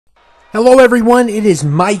Hello everyone, it is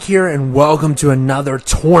Mike here and welcome to another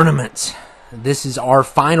tournament. This is our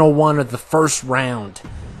final one of the first round.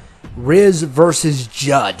 Rizz versus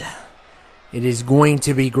Judd. It is going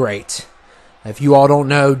to be great. If you all don't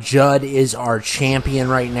know, Judd is our champion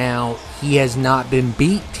right now. He has not been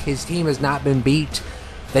beat. His team has not been beat.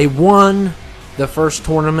 They won the first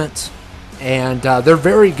tournament and they're a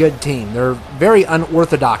very good team. They're a very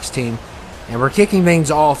unorthodox team. And we're kicking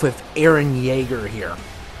things off with Aaron Yeager here,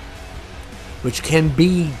 which can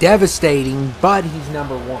be devastating, but he's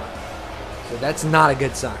number one. So that's not a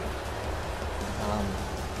good sign.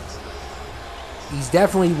 He's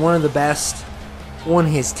definitely one of the best on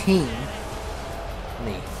his team. Let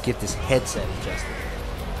me get this headset adjusted.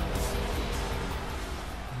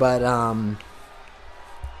 But,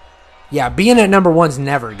 yeah, being at number one's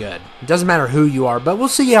never good. It doesn't matter who you are, but we'll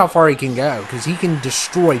see how far he can go, because he can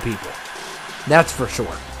destroy people. That's for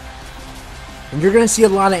sure. And you're going to see a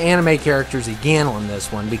lot of anime characters again on this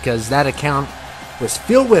one because that account was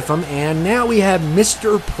filled with them. And now we have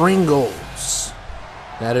Mr. Pringles.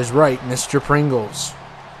 That is right, Mr. Pringles.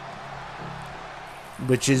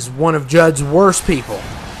 Which is one of Judd's worst people,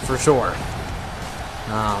 for sure.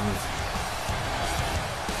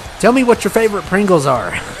 Tell me what your favorite Pringles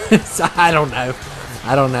are. I don't know.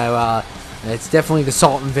 It's definitely the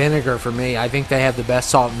salt and vinegar for me. I think they have the best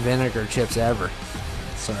salt and vinegar chips ever.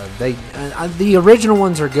 So the original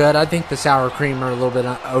ones are good. I think the sour cream are a little bit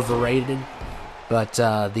overrated, but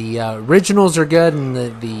the originals are good, and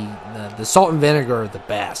the salt and vinegar are the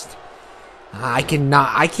best. I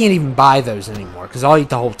can't even buy those anymore because I'll eat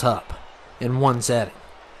the whole tub in one setting.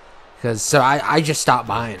 I just stopped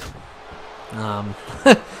buying them.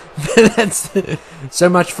 That's so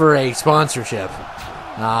much for a sponsorship.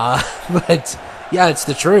 But yeah, it's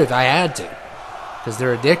the truth. I had to because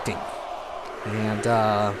they're addicting. And,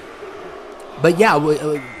 but yeah,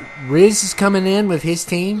 Rizz is coming in with his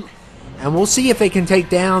team, and we'll see if they can take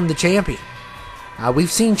down the champion.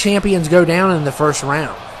 We've seen champions go down in the first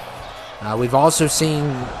round. We've also seen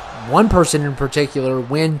one person in particular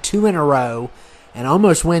win 2 in a row and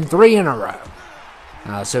almost win 3 in a row.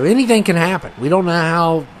 So anything can happen. We don't know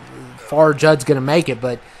how far Judd's going to make it,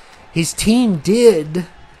 but his team did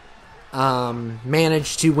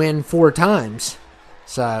manage to win 4 times.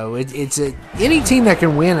 So any team that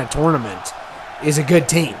can win a tournament is a good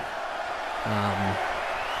team.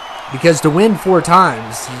 Because to win 4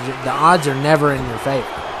 times, the odds are never in your favor.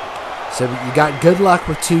 So you got good luck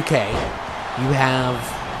with 2K. You have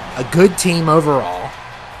a good team overall.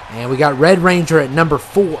 And we got Red Ranger at number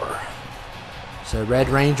 4. So Red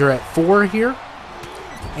Ranger at 4 here.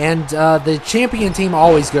 And the champion team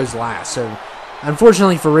always goes last. So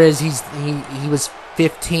unfortunately for Rizz, he was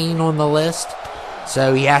 15 on the list.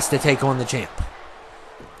 So he has to take on the champ.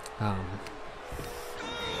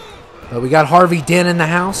 But we got Harvey Dent in the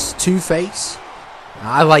house, Two-Face.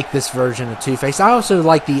 I like this version of Two-Face. I also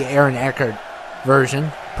like the Aaron Eckhart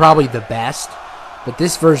version, probably the best. But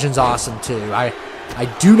this version's awesome too. I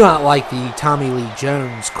do not like the Tommy Lee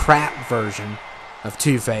Jones crap version of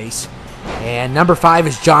Two-Face. And number 5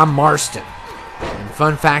 is John Marston. And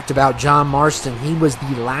fun fact about John Marston, he was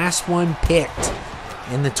the last one picked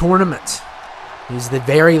in the tournament. He was the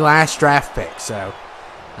very last draft pick, so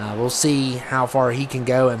we'll see how far he can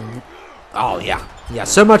go. And oh yeah,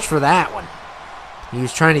 so much for that one. He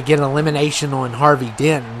was trying to get an elimination on Harvey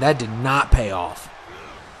Dent, and that did not pay off.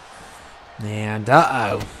 And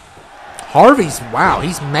Harvey's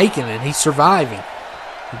he's making it. He's surviving.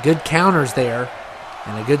 Good counters there,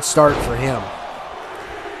 and a good start for him.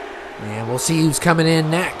 And we'll see who's coming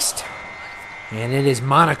in next. And it is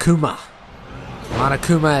Monokuma.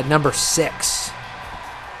 Monokuma at number 6.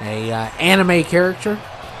 A anime character.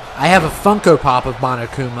 I have a Funko Pop of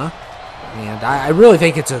Monokuma, and I really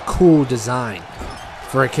think it's a cool design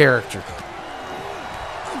for a character.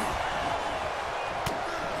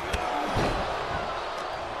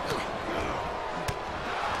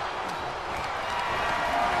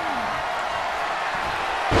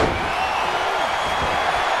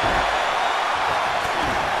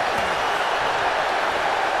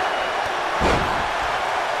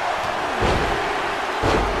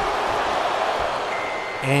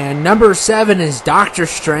 And number 7 is Doctor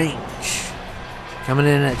Strange, coming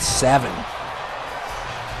in at 7.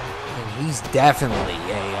 And he's definitely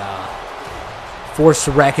a force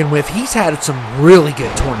to reckon with. He's had some really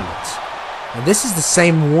good tournaments. And this is the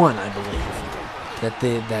same one, I believe,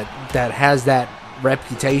 that has that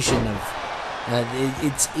reputation of...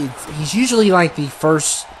 he's usually like the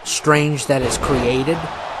first Strange that is created.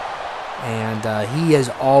 And he has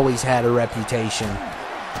always had a reputation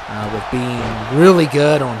with being really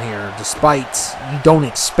good on here, despite you don't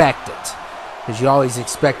expect it. Because you always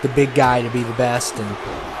expect the big guy to be the best.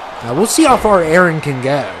 And we'll see how far Aaron can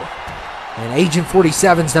go. And Agent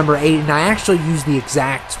 47's number 8, and I actually used the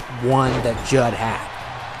exact one that Judd had.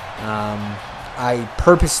 I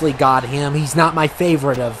purposely got him. He's not my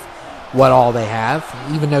favorite of what all they have,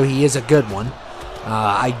 even though he is a good one.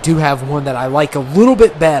 I do have one that I like a little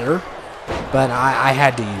bit better, but I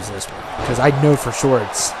had to use this one because I know for sure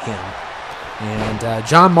it's him. And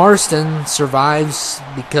John Marston survives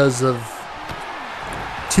because of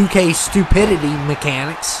 2K stupidity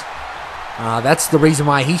mechanics. That's the reason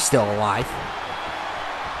why he's still alive.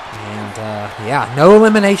 And yeah, no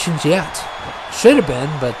eliminations yet. Should have been,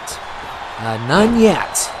 but none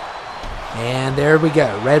yet. And there we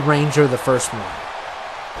go. Red Ranger, the first one.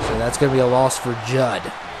 So that's going to be a loss for Judd.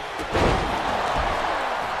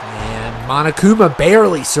 And Monokuma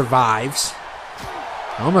barely survives.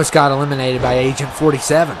 Almost got eliminated by Agent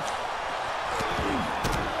 47.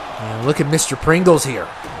 And look at Mr. Pringles here.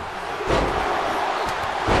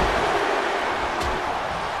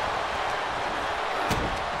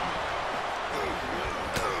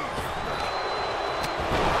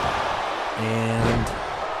 And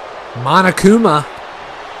Monokuma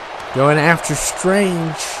going after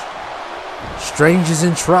Strange. Strange is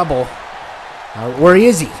in trouble. Where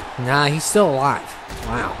is he? Nah, he's still alive.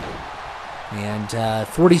 Wow. And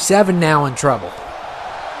 47 now in trouble.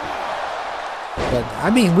 But, I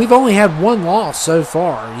mean, we've only had one loss so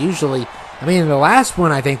far. Usually, I mean, the last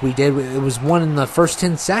one I think we did, it was one in the first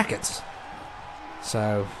 10 seconds.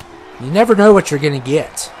 So, you never know what you're going to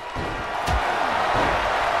get.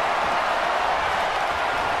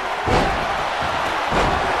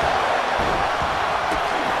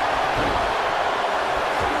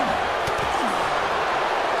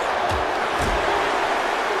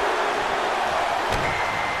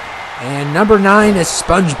 And number 9 is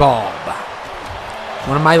SpongeBob.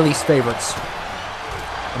 One of my least favorites.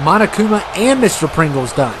 Monokuma and Mr.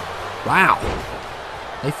 Pringle's done. Wow.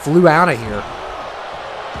 They flew out of here.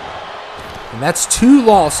 And that's 2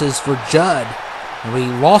 losses for Judd. And we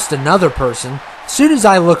lost another person. As soon as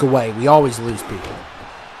I look away, we always lose people.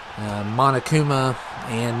 Monokuma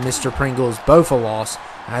and Mr. Pringle's both a loss.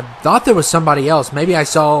 I thought there was somebody else. Maybe I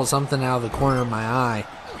saw something out of the corner of my eye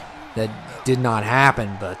that did not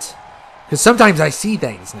happen, but because sometimes I see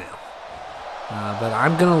things now. But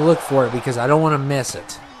I'm going to look for it because I don't want to miss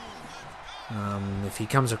it. If he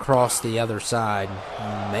comes across the other side.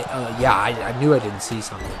 Yeah, I knew I didn't see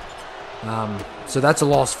something. So that's a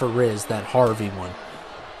loss for Rizz, that Harvey one.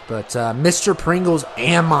 But Mr. Pringles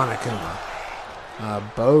and Monokuma.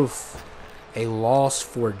 Both a loss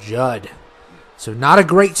for Judd. So not a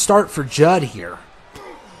great start for Judd here.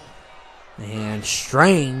 And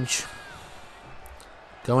Strange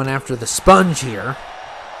going after the sponge here.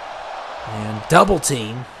 And double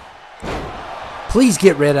team. Please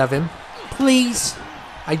get rid of him. Please.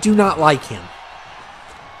 I do not like him.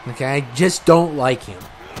 Okay, I just don't like him.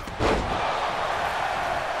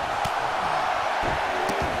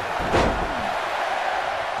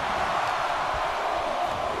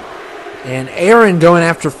 And Aaron going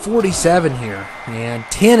after 47 here. And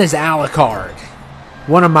 10 is Alucard.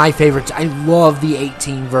 One of my favorites. I love the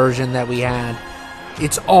 18 version that we had.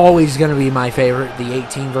 It's always going to be my favorite, the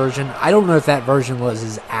 18 version. I don't know if that version was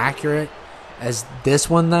as accurate as this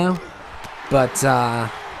one, though. But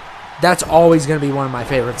that's always going to be one of my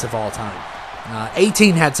favorites of all time.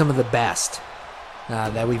 18 had some of the best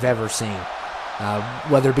that we've ever seen.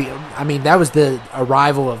 Whether it be, I mean, that was the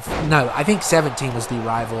arrival of, no, I think 17 was the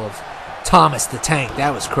arrival of Thomas the Tank.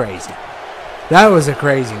 That was crazy. That was a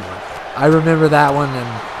crazy one. I remember that one,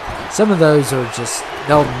 and some of those are just,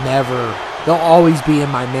 they'll always be in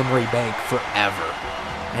my memory bank forever.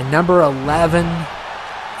 And number 11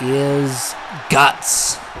 is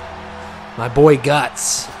Guts. My boy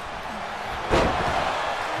Guts.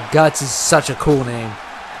 Guts is such a cool name.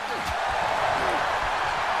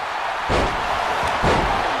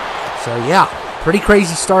 So yeah, pretty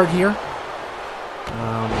crazy start here.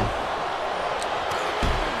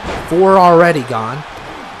 4 already gone.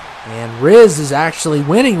 And Rizz is actually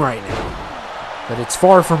winning right now. But it's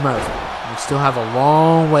far from over. We still have a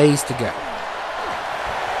long ways to go.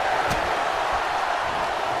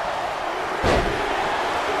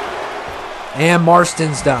 And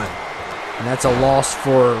Marston's done. And that's a loss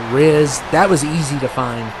for Rizz. That was easy to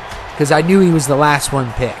find because I knew he was the last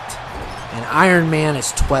one picked. And Iron Man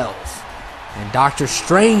is 12. And Doctor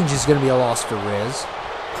Strange is going to be a loss for Rizz.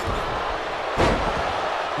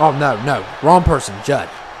 Oh, no. Wrong person. Judd.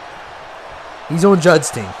 He's on Judd's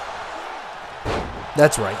team.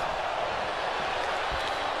 That's right.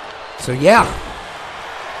 So, yeah.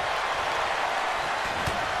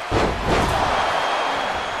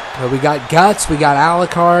 We got Guts, we got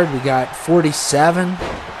Alucard, we got 47. We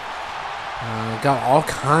got all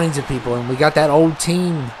kinds of people, and we got that old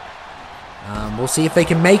team. We'll see if they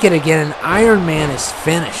can make it again, and Iron Man is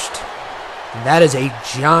finished. And that is a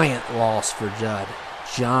giant loss for Judd.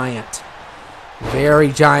 Giant.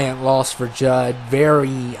 Very giant loss for Judd.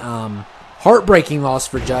 Very heartbreaking loss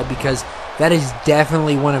for Judd, because that is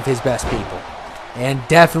definitely one of his best people. And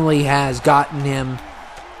definitely has gotten him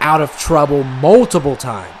out of trouble multiple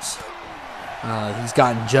times. He's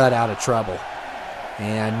gotten Judd out of trouble.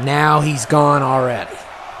 And now he's gone already.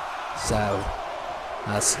 So,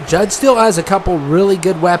 Judd still has a couple really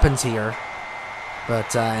good weapons here.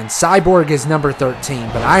 But and Cyborg is number 13.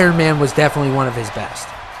 But Iron Man was definitely one of his best.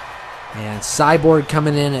 And Cyborg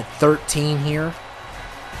coming in at 13 here.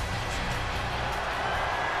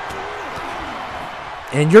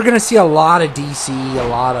 And you're going to see a lot of DC, a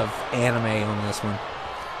lot of anime on this one.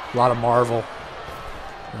 A lot of Marvel.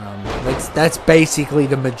 That's basically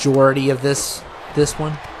the majority of this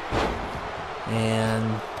one.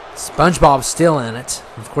 And SpongeBob's still in it.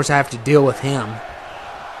 Of course, I have to deal with him.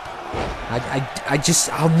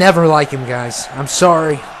 I'll never like him, guys. I'm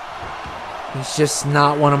sorry. He's just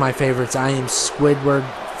not one of my favorites. I am Squidward,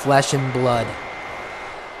 flesh and blood.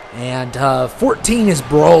 And 14 is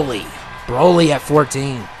Broly. Broly at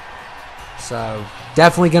 14. So,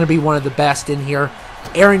 definitely going to be one of the best in here.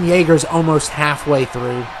 Eren Yeager's almost halfway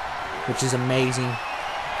through, which is amazing.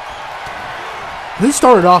 Who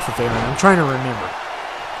started off with Eren? I'm trying to remember.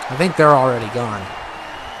 I think they're already gone.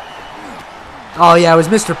 Oh, yeah, it was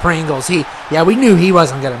Mr. Pringles. Yeah, we knew he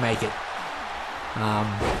wasn't going to make it.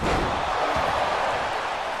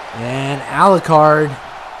 And Alucard,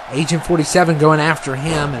 Agent 47 going after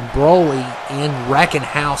him, and Broly in wrecking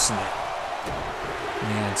house in it.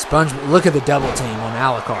 And SpongeBob, look at the double team on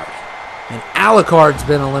Alucard. And Alucard's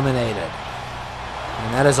been eliminated.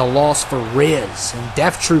 And that is a loss for Rizz. And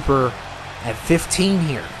Death Trooper at 15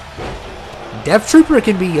 here. And Death Trooper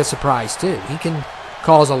can be a surprise too. He can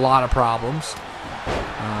cause a lot of problems.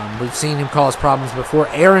 We've seen him cause problems before.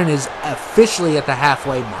 Eren is officially at the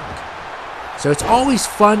halfway mark. So it's always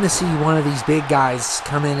fun to see one of these big guys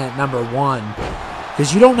come in at number 1.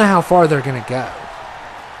 Because you don't know how far they're going to go.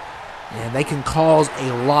 And they can cause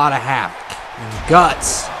a lot of havoc. And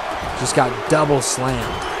Guts just got double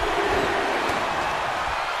slammed.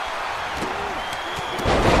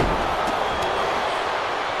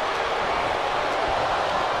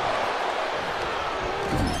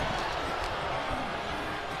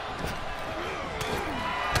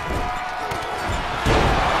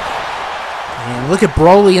 And look at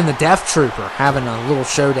Broly and the Death Trooper having a little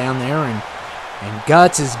showdown there. And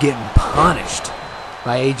Guts is getting punished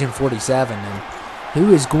by Agent 47. And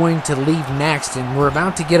who is going to leave next? And we're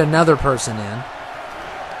about to get another person in.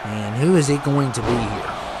 And who is it going to be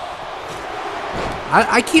here?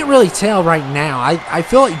 I can't really tell right now. I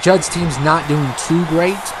feel like Judd's team's not doing too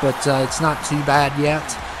great, but it's not too bad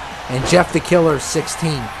yet. And Jeff the Killer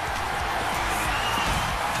 16.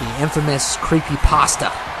 The infamous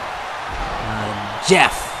creepypasta.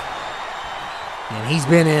 Jeff. And he's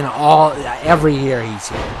been in every year he's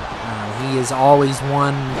here. He is always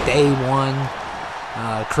won day 1.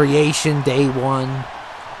 Creation day 1.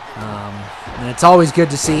 And it's always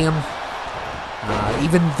good to see him.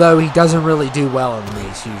 Even though he doesn't really do well in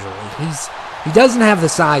these usually. He doesn't have the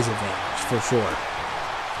size advantage for sure.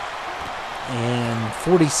 And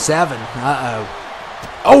 47.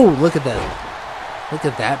 Oh, look at that. Look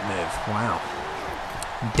at that move. Wow.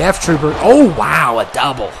 Death Trooper. Oh, wow, a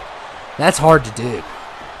double. That's hard to do.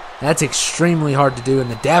 That's extremely hard to do.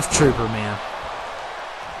 And the Death Trooper, man.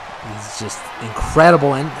 He's just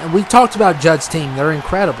incredible. And we talked about Judd's team. They're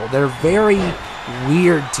incredible. They're a very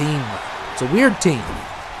weird team. It's a weird team.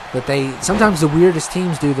 But sometimes the weirdest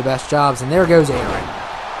teams do the best jobs. And there goes Eren.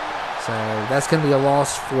 So that's going to be a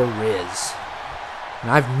loss for Rizz.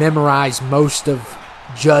 And I've memorized most of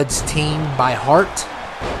Judd's team by heart.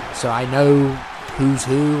 So I know who's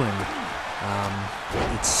who. And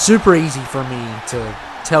it's super easy for me to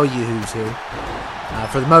tell you who's who.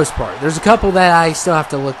 For the most part. There's a couple that I still have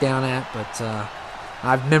to look down at, but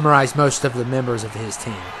I've memorized most of the members of his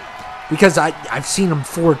team. Because I've seen them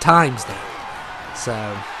 4 times now. So,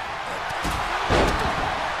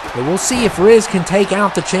 but we'll see if Rizz can take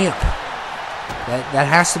out the champ. That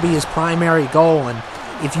has to be his primary goal, and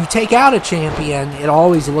if you take out a champion, it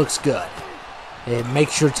always looks good. It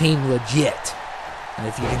makes your team legit, and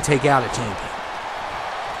if you can take out a champion.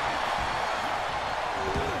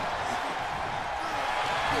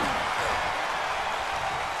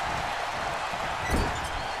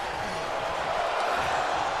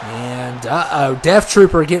 And, uh-oh, Death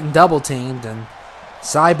Trooper getting double-teamed, and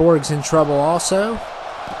Cyborg's in trouble also.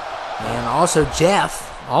 And also Jeff.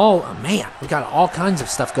 Oh, man, we got all kinds of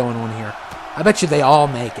stuff going on here. I bet you they all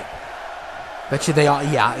make it. Bet you they all,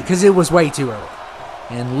 yeah, because it was way too early.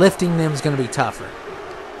 And lifting them is going to be tougher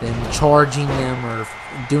than charging them or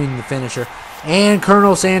doing the finisher. And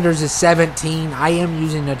Colonel Sanders is 17. I am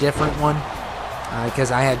using a different one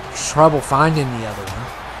because I had trouble finding the other one.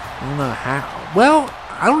 I don't know how. Well,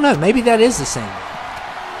 I don't know. Maybe that is the same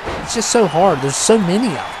one. It's just so hard. There's so many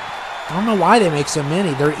of them. I don't know why they make so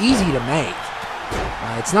many. They're easy to make.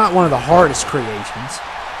 It's not one of the hardest creations.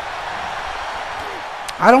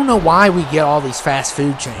 I don't know why we get all these fast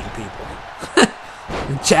food chain people.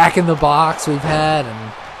 Jack in the Box we've had,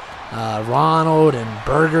 and Ronald, and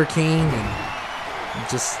Burger King, and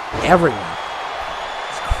just everyone.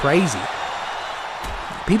 It's crazy.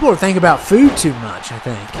 People are thinking about food too much, I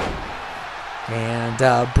think. And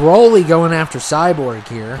Broly going after Cyborg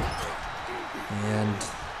here. And,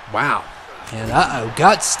 wow. And, uh-oh,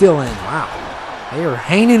 Guts still in. Wow. They are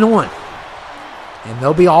hanging on. And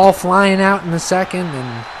they'll be all flying out in a second,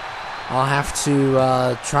 and I'll have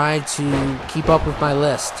to try to keep up with my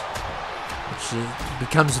list, which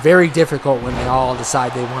becomes very difficult when they all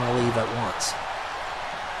decide they want to leave at once,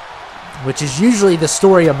 which is usually the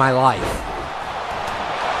story of my life.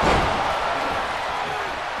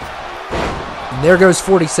 And there goes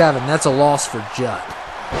 47. That's a loss for Judd.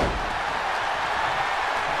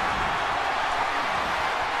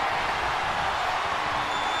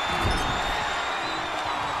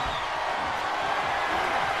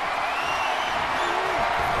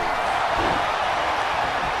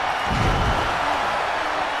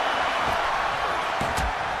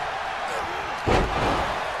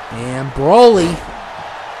 And Broly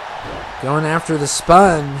going after the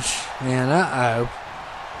sponge. And uh-oh.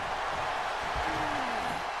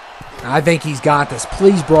 I think he's got this.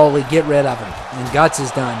 Please, Broly, get rid of him. And Guts is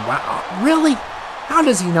done. Wow. Really? How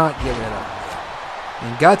does he not get rid of him?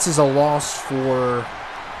 And Guts is a loss for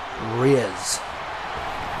Rizz.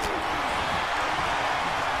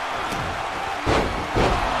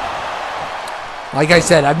 Like I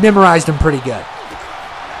said, I've memorized him pretty good.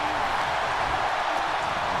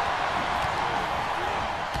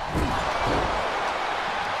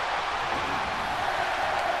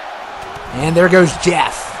 And there goes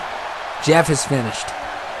Jeff. Jeff is finished.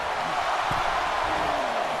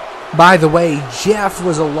 By the way, Jeff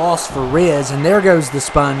was a loss for Rizz, and there goes the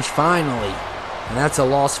sponge finally. And that's a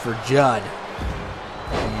loss for Judd.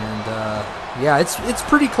 And, yeah, it's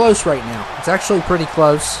pretty close right now. It's actually pretty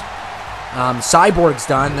close. Cyborg's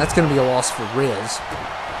done. That's going to be a loss for Rizz.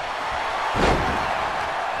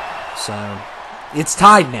 So, it's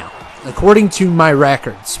tied now, according to my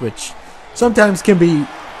records, which sometimes can be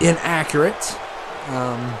inaccurate.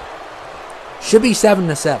 Should be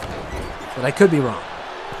 7-7, but I could be wrong.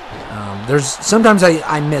 There's sometimes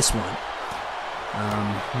I miss one.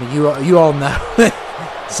 You all know.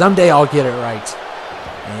 Someday I'll get it right.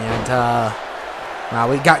 And wow,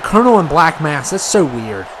 we got Colonel and Black Mass. That's so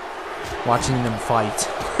weird, watching them fight.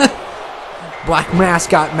 Black Mass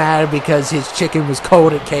got mad because his chicken was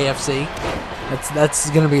cold at KFC.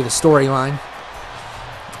 That's gonna be the storyline.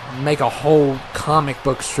 Make a whole comic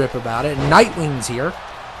book strip about it. Nightwing's here.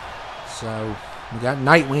 So, we got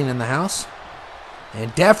Nightwing in the house.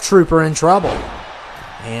 And Death Trooper in trouble.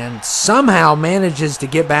 And somehow manages to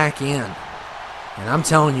get back in. And I'm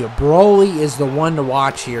telling you, Broly is the one to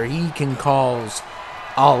watch here. He can cause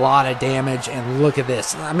a lot of damage. And look at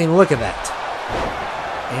this. I mean, look at that.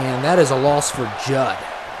 And that is a loss for Judd.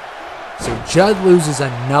 So, Judd loses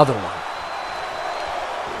another one.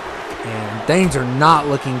 And things are not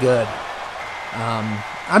looking good.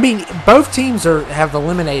 I mean, both teams have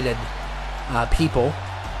eliminated people.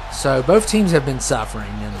 So both teams have been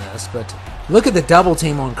suffering in this. But look at the double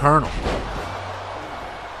team on Colonel.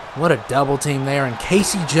 What a double team there. And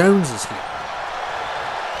Casey Jones is here.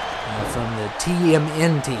 From the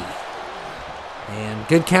TMNT. And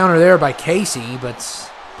good counter there by Casey.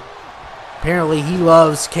 But apparently he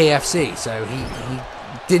loves KFC. So he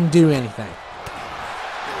didn't do anything.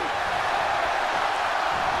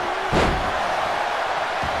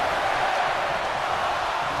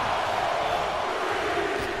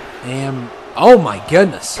 And, oh my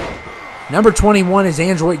goodness. Number 21 is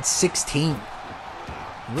Android 16.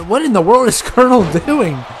 What in the world is Colonel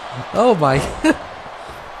doing? Oh my.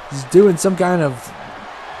 He's doing some kind of,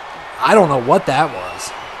 I don't know what that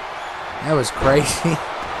was. That was crazy.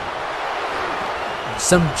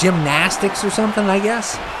 Some gymnastics or something, I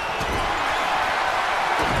guess.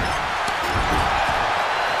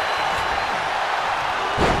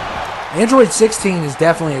 Android 16 is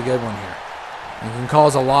definitely a good one here. and can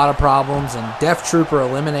cause a lot of problems. And Death Trooper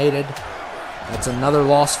eliminated. That's another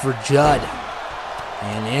loss for Judd.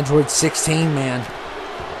 And Android 16, man,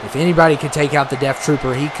 if anybody could take out the Death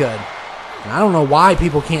Trooper, he could. And I don't know why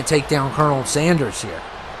people can't take down Colonel Sanders here.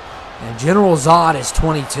 And General Zod is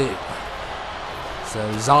 22. So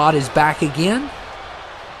Zod is back again.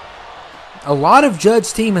 A lot of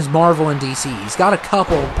Judd's team is Marvel and DC. He's got a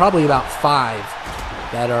couple, probably about 5,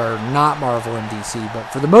 that are not Marvel and DC. But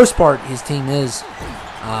for the most part, his team is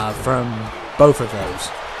from both of those.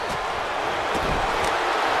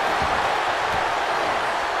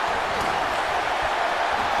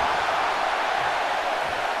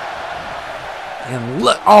 And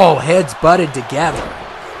look, oh, heads butted together.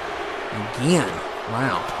 Again,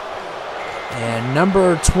 wow. And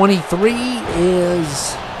number 23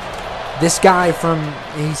 is this guy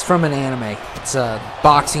he's from an anime. It's a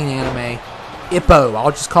boxing anime. Ippo.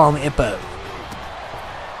 I'll just call him Ippo.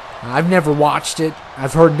 I've never watched it.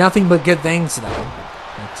 I've heard nothing but good things, though.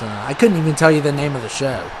 But, I couldn't even tell you the name of the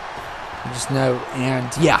show. I just know.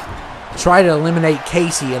 And, yeah, try to eliminate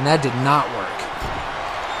Casey, and that did not work.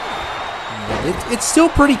 It's still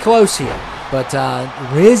pretty close here. But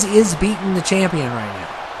Rizz is beating the champion right now.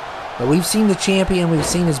 But we've seen the champion. We've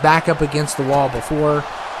seen his back up against the wall before.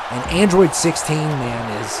 And Android 16,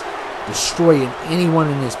 man, is destroying anyone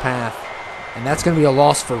in his path. And that's going to be a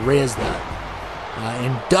loss for Rizz, though.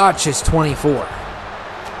 And Dutch is 24.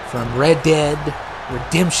 From Red Dead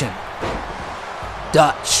Redemption.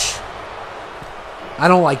 Dutch. I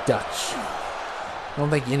don't like Dutch. I don't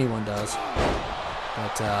think anyone does.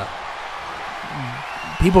 But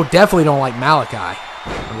people definitely don't like Malachi.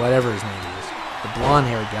 Or whatever his name is. The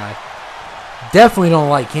blonde-haired guy. Definitely don't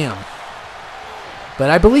like him. But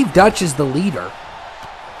I believe Dutch is the leader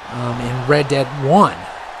in Red Dead 1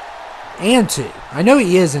 and 2. I know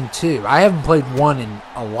he is in 2. I haven't played 1 in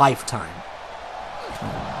a lifetime.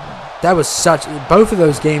 That was both of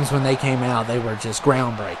those games when they came out, they were just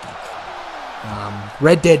groundbreaking.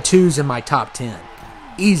 Red Dead 2's in my top 10.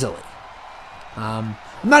 Easily. I'm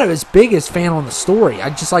not his biggest fan on the story. I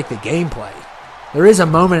just like the gameplay. There is a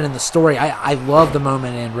moment in the story. I love the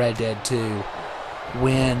moment in Red Dead 2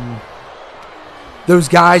 when those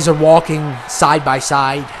guys are walking side by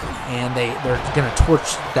side and they're going to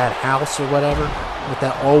torch that house or whatever with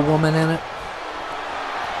that old woman in it.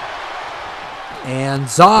 And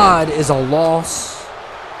Zod is a loss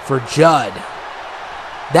for Judd.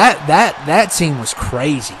 That scene was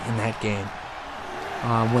crazy in that game.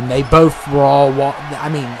 When they both were all I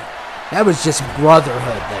mean, that was just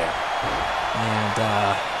brotherhood there.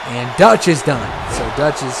 And Dutch is done. So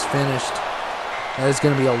Dutch is finished. That is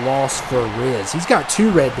going to be a loss for Rizz. He's got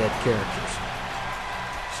 2 Red Dead characters.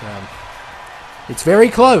 So it's very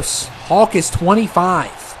close. Hawk is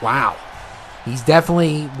 25. Wow. He's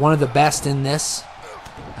definitely one of the best in this.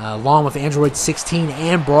 Along with Android 16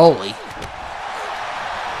 and Broly.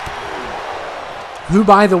 Who,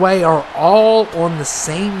 by the way, are all on the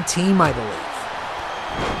same team, I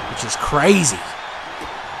believe. Which is crazy.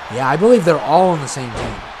 Yeah, I believe they're all on the same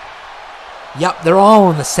team. Yep, they're all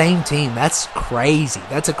on the same team. That's crazy.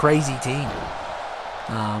 That's a crazy team.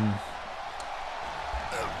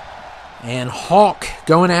 And Hawk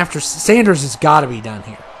going after Sanders has got to be done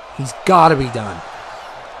here. He's got to be done.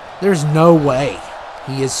 There's no way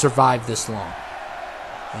he has survived this long.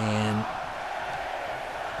 And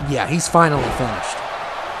yeah, he's finally finished.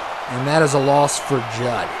 And that is a loss for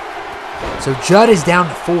Judd. So Judd is down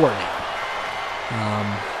to 4 now.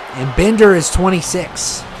 And Bender is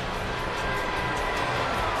 26.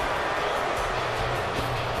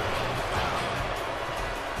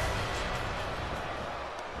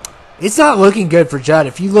 It's not looking good for Judd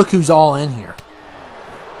if you look who's all in here.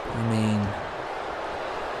 I mean,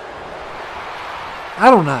 I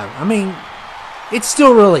don't know. I mean, it's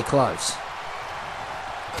still really close.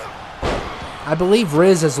 I believe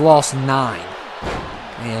Rizz has lost 9.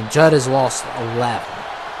 And Judd has lost 11.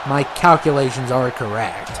 My calculations are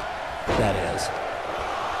correct. That is.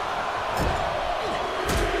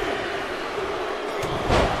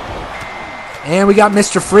 And we got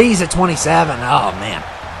Mr. Freeze at 27. Oh, man.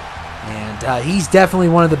 And he's definitely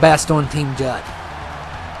one of the best on Team Judd.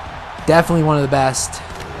 Definitely one of the best.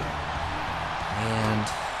 And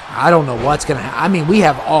I don't know what's going to happen. I mean, we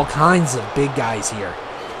have all kinds of big guys here.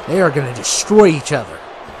 They are going to destroy each other.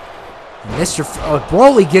 And if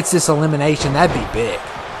Broly gets this elimination, that'd be big.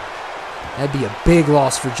 That'd be a big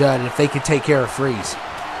loss for Judd if they could take care of Freeze.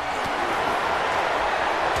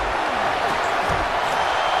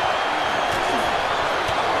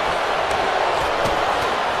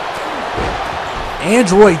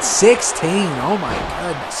 Android 16. Oh my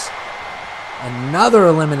goodness. Another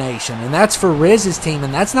elimination, and that's for Rizz's team,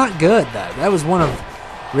 and that's not good, though. That was one of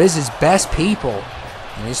Rizz's best people,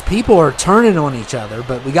 and his people are turning on each other,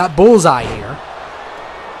 but we got Bullseye here.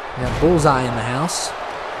 We got Bullseye in the house.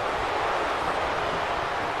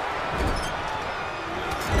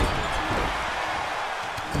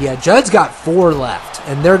 Yeah, Judd's got 4 left,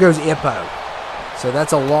 and there goes Ippo. So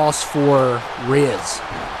that's a loss for Rizz.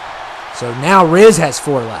 So now Rizz has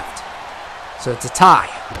 4 left. So it's a tie,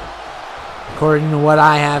 according to what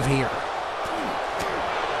I have here.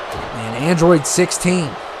 And Android 16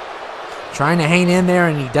 trying to hang in there,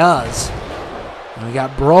 and he does. And we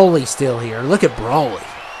got Broly still here. Look at Broly.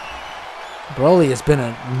 Broly has been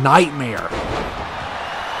a nightmare.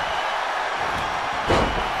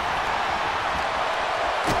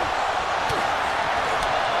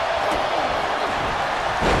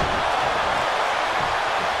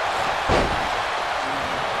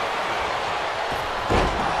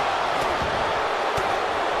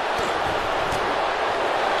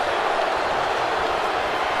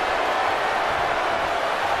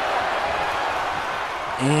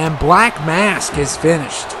 And Black Mask is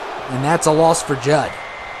finished. And that's a loss for Judd.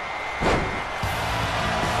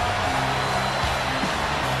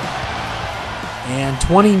 And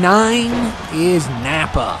 29 is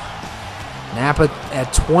Nappa. Nappa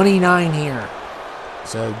at 29 here.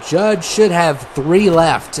 So Judd should have 3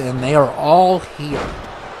 left, and they are all here.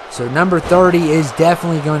 So number 30 is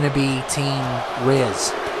definitely going to be Team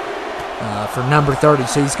Rizz for number 30.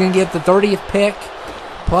 So he's going to get the 30th pick.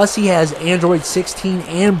 Plus he has Android 16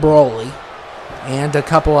 and Broly and a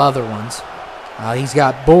couple other ones. He's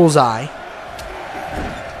got Bullseye.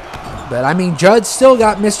 But, I mean, Judd's still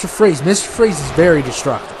got Mr. Freeze. Mr. Freeze is very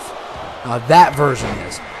destructive. That version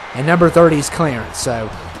is. And number 30 is Clarence. So,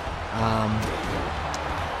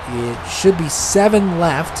 it should be 7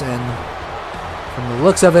 left. And from the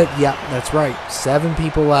looks of it, yeah, that's right. 7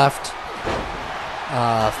 people left.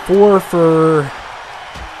 4 for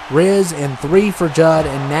Rizz and 3 for Judd.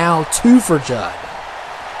 And now 2 for Judd.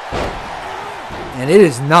 And it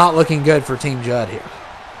is not looking good for Team Judd here.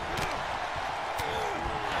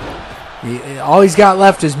 All he's got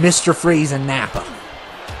left is Mr. Freeze and Nappa.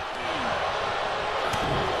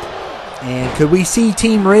 And could we see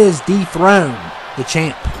Team Rizz dethrone the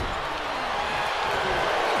champ?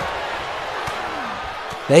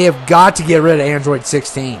 They have got to get rid of Android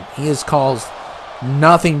 16. He has caused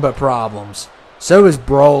nothing but problems. So is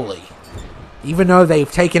Broly. Even though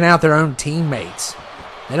they've taken out their own teammates,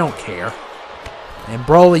 they don't care. And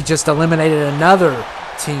Broly just eliminated another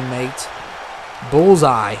teammate,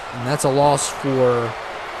 Bullseye, and that's a loss for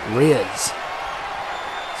Rizz.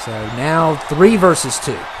 So now 3 versus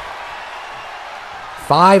 2.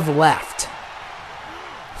 5 left.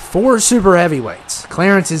 4 super heavyweights.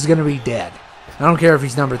 Clarence is going to be dead. I don't care if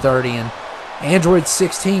he's number 30. And Android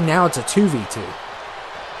 16, now it's a 2v2.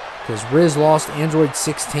 Because Rizz lost Android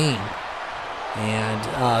 16.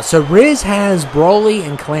 And so Rizz has Broly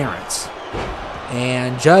and Clarence.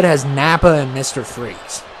 And Judd has Nappa and Mr.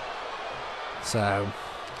 Freeze. So,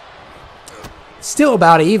 still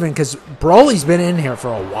about even because Broly's been in here for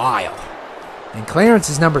a while. And Clarence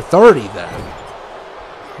is number 30, though.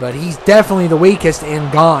 But he's definitely the weakest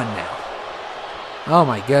and gone now. Oh,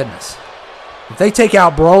 my goodness. If they take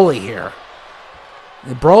out Broly here,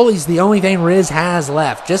 Broly's the only thing Rizz has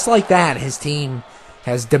left. Just like that, his team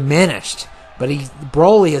has diminished. But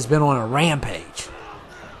Broly has been on a rampage.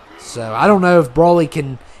 So, I don't know if Broly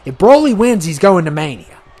can... If Broly wins, he's going to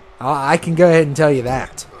Mania. I can go ahead and tell you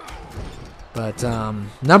that. But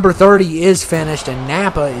number 30 is finished, and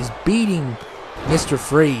Nappa is beating Mr.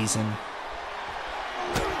 Freeze. And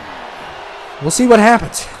we'll see what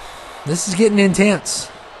happens. This is getting intense.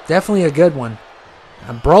 Definitely a good one.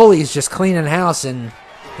 Broly is just cleaning house, and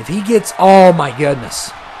if he gets... Oh, my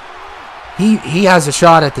goodness. He has a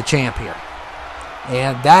shot at the champ here.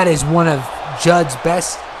 And that is one of Judd's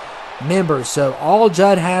best members. So all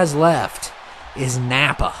Judd has left is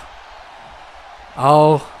Nappa.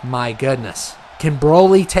 Oh my goodness. Can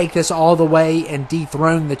Broly take this all the way and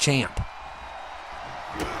dethrone the champ?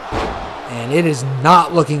 And it is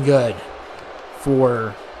not looking good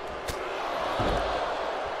for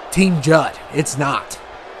Team Judd. It's not.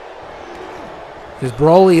 Because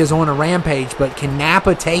Broly is on a rampage, but can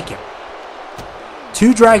Nappa take him?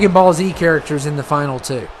 2 Dragon Ball Z characters in the final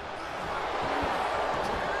 2.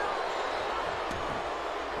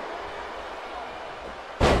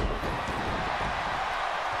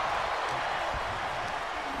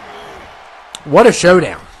 What a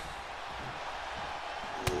showdown.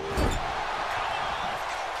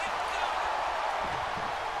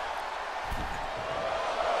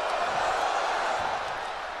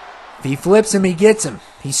 If he flips him, he gets him.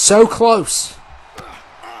 He's so close.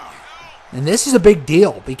 And this is a big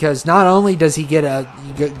deal because not only does he get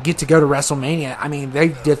to go to WrestleMania, I mean,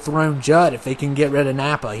 they've dethroned Judd if they can get rid of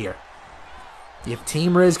Nappa here. If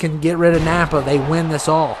Team Rizz can get rid of Nappa, they win this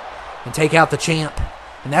all and take out the champ.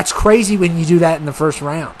 And that's crazy when you do that in the first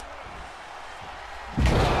round.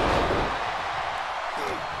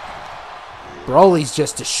 Broly's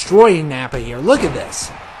just destroying Nappa here. Look at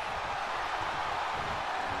this.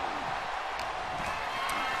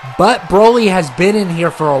 But Broly has been in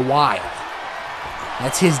here for a while.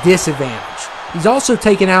 That's his disadvantage. He's also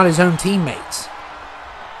taken out his own teammates,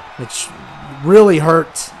 which really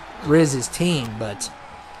hurt Rizz's team, but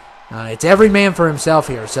it's every man for himself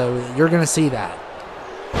here, so you're going to see that.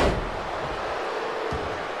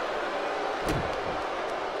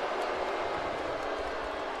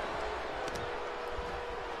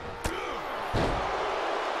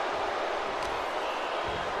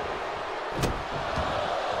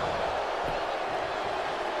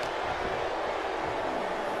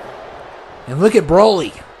 And look at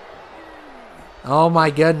Broly. Oh my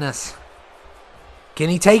goodness. Can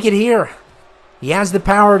he take it here? He has the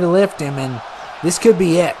power to lift him, and this could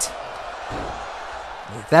be it.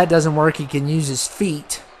 If that doesn't work, he can use his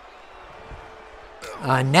feet.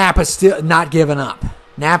 Nappa's still not giving up.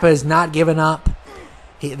 Nappa is not giving up.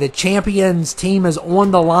 The champion's team is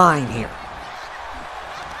on the line here.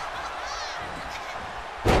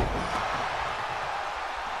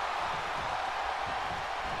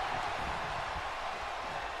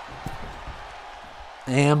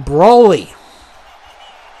 And Broly.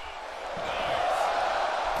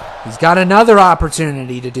 He's got another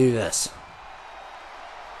opportunity to do this.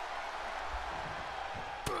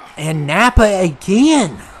 And Nappa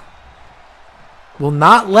again will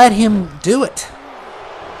not let him do it.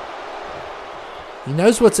 He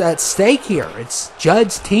knows what's at stake here. It's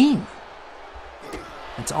Judd's team.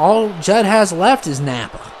 It's all Judd has left is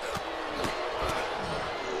Nappa.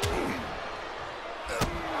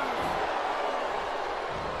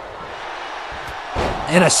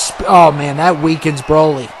 And oh man, that weakens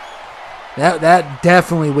Broly. That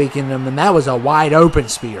definitely weakened him, and that was a wide open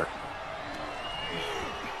spear.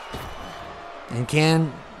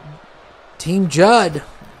 And Team Judd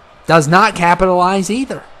does not capitalize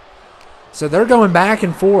either. So they're going back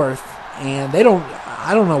and forth, and I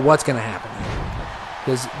don't know what's going to happen here.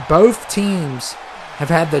 Because both teams have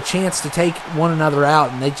had the chance to take one another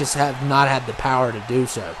out, and they just have not had the power to do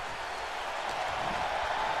so.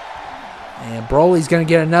 And Broly's going to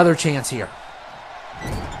get another chance here.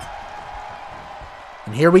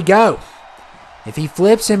 And here we go. If he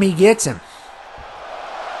flips him, he gets him.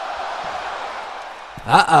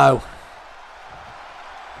 Uh-oh.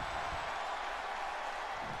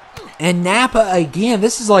 And Nappa again,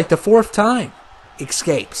 this is like the fourth time,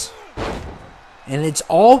 escapes. And it's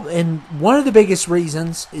all, and one of the biggest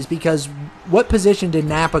reasons is because what position did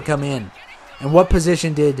Nappa come in? And what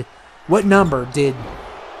number did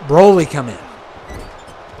Broly come in?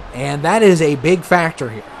 And that is a big factor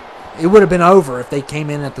here. It would have been over if they came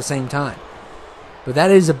in at the same time. But that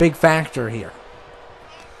is a big factor here.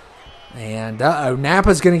 And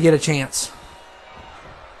Nappa's going to get a chance.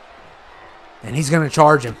 And he's going to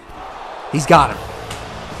charge him. He's got him.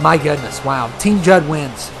 My goodness, wow. Team Judd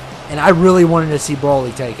wins. And I really wanted to see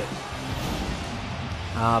Broly take it.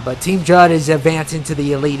 But Team Judd is advancing to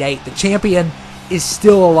the Elite Eight. The champion is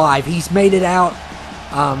still alive. He's made it out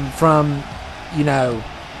from,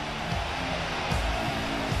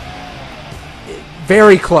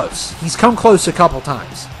 very close. He's come close a couple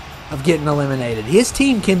times of getting eliminated. His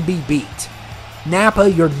team can be beat. Nappa,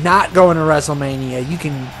 you're not going to WrestleMania. You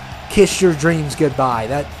can kiss your dreams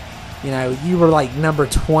goodbye. You were like number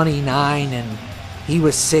 29 and he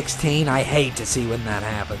was 16. I hate to see when that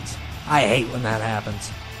happens. I hate when that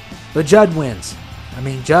happens. But Judd wins.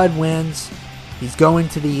 Judd wins. He's going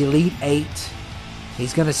to the Elite Eight.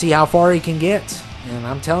 He's going to see how far he can get. And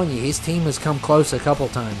I'm telling you, his team has come close a couple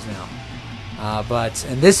times now.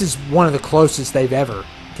 And this is one of the closest they've ever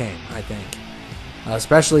came, I think.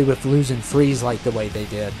 Especially with losing Freeze like the way they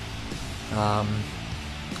did.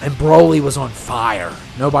 And Broly was on fire.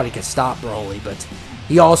 Nobody could stop Broly, but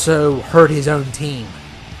he also hurt his own team.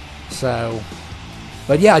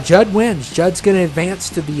 But yeah, Judd wins. Judd's going to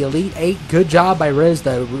advance to the Elite Eight. Good job by Rizz,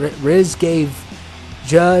 though. Rizz gave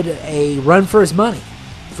Judd a run for his money,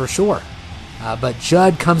 for sure. But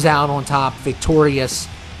Judd comes out on top, victorious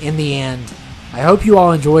in the end. I hope you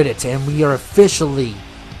all enjoyed it, and we are officially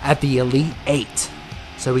at the Elite Eight.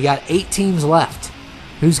 So we got 8 teams left.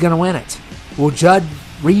 Who's going to win it? Will Judd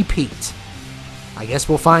repeat? I guess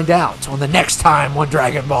we'll find out on the next time on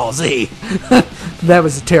Dragon Ball Z. That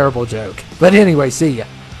was a terrible joke. But anyway, see ya.